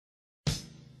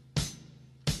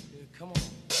Come on.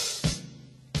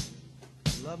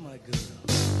 Love my girl.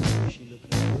 She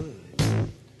looking good.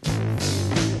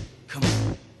 Come on.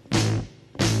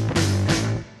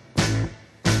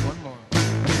 One more.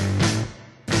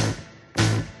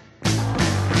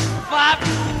 5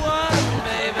 to 1,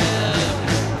 baby.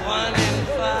 1 in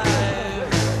 5.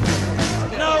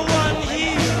 No one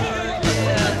here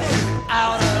gets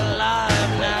out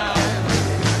alive now.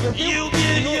 You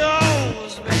get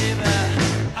yours, baby.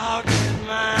 I'll get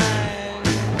mine.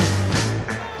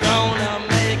 Gonna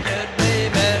make it,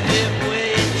 baby, if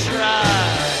we try.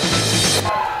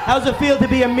 How's it feel to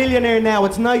be a millionaire now?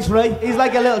 It's nice, right? He's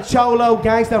like a little cholo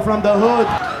gangster from the hood.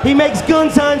 He makes gun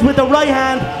signs with the right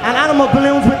hand and animal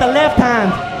balloons with the left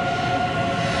hand.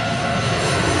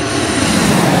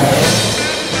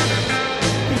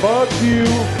 Fuck you.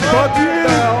 Fuck you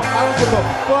now. I don't give a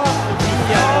fuck.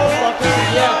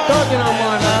 Yeah, thugging on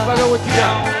mine, motherfucker. What you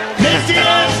got?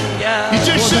 Diaz, you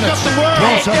just shook up the world.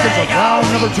 12 seconds of round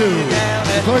number 2.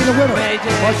 Declaring the winner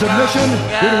by submission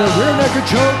due to a rear naked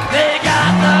choke. Nate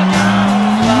Diaz.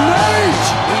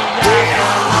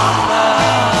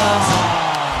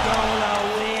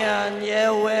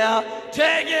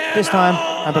 This time,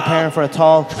 I'm preparing for a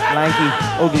tall, lanky,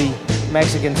 ugly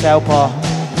Mexican southpaw.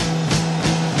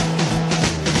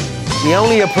 The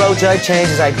only approach I changed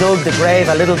is I dug the grave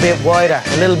a little bit wider,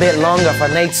 a little bit longer for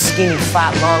Nate's skinny, fat,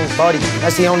 long body.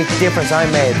 That's the only difference I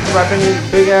made. Rapping these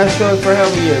big ass shows for how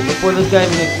many years before this guy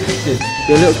even existed.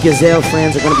 Your little gazelle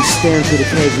friends are gonna be staring through the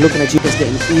cage, looking at you just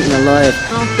getting eaten alive.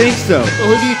 I don't think so.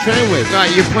 Who do you train with? God,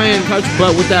 you're playing touch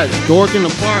butt with that dork in the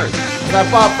park. I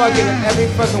fought fucking every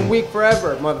fucking week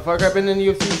forever, motherfucker. I've been in the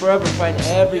UFC forever fighting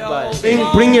everybody.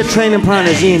 Bring your training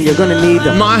partners in, you're gonna need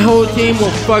them. My whole team will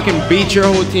fucking beat your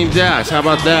whole team's ass. How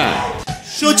about that?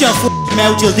 Shut your f***ing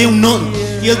mouth, you'll do nothing.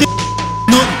 You'll do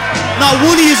nothing. Not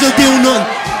one of you will do nothing.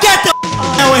 Get the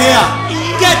out of here.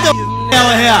 Get the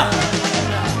out of here.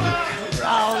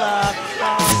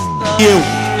 You.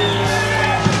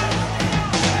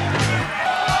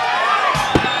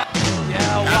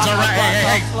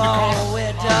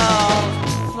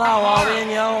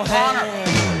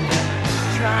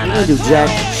 You're gonna do jack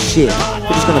shit.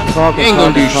 We're just gonna talk and ain't talk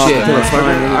gonna do and talk shit, until it's time.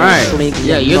 Alright.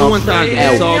 Yeah, you're the one talking.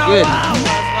 It's all good.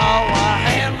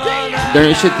 There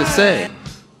ain't shit to say.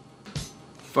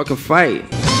 Fucking fight.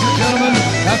 Gentlemen,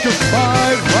 after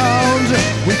 5 rounds,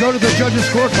 we go to the judges'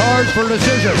 scorecards for a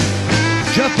decision.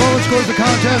 Jeff Bowen scores the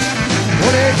contest,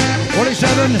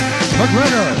 28-27,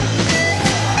 McGregor.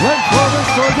 Glenn Corbin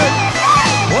scores it,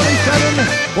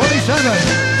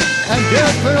 47-47. And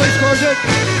Derek Fairley scores it,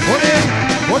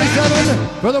 48-47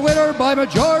 for the winner by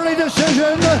majority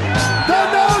decision, the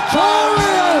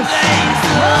notorious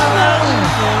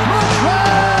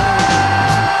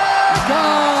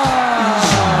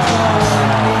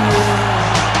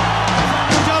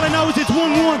All I know is it's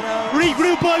 1-1.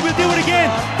 Regroup, boy, we'll do it again.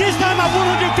 This time at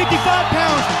 155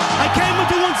 pounds. I came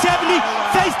up to 170,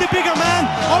 faced the bigger man,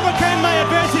 overcame my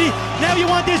adversity. Now you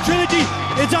want this trilogy?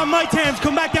 It's on my terms.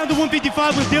 Come back down to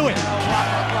 155, we'll do it.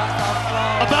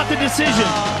 About the decision.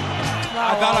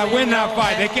 I thought I'd win that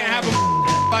fight. They can't have him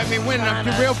fight me winning. I'm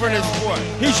too real for this sport.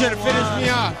 He should have finished me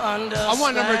off. I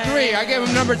want number 3. I gave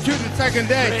him number 2 the second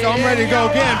day, so I'm ready to go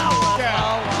again.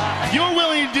 Yeah. You're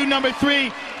willing to do number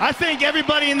 3. I think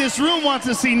everybody in this room wants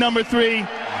to see number 3.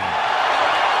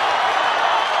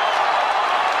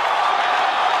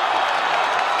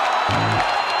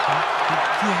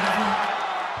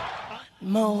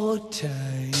 More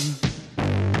time.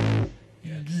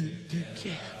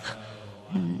 Together.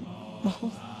 More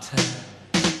time.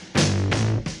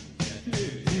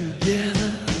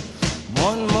 Together.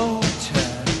 One more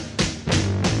time.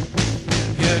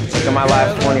 Look at my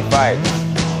last 20 fights.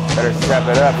 Better step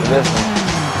it up for this one.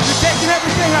 You're taking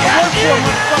everything I work for,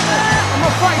 motherfucker. I'm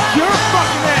gonna fight your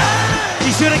fucking ass. He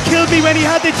should have killed me when he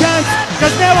had the chance,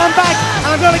 because now I'm back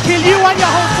and I'm gonna kill you and your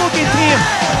whole fucking team.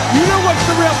 You know what's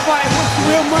the real fight? What's the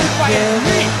real money fight? It's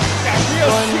me. That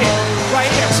real shit right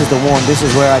here. This is the one. This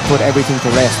is where I put everything to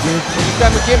rest. When you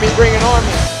come and get me, bring an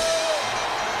army.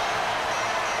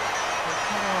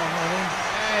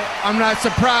 Hey, I'm not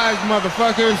surprised,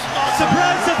 motherfuckers.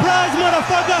 Surprise, surprise,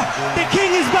 motherfucker! The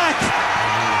king is back!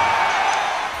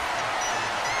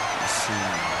 See.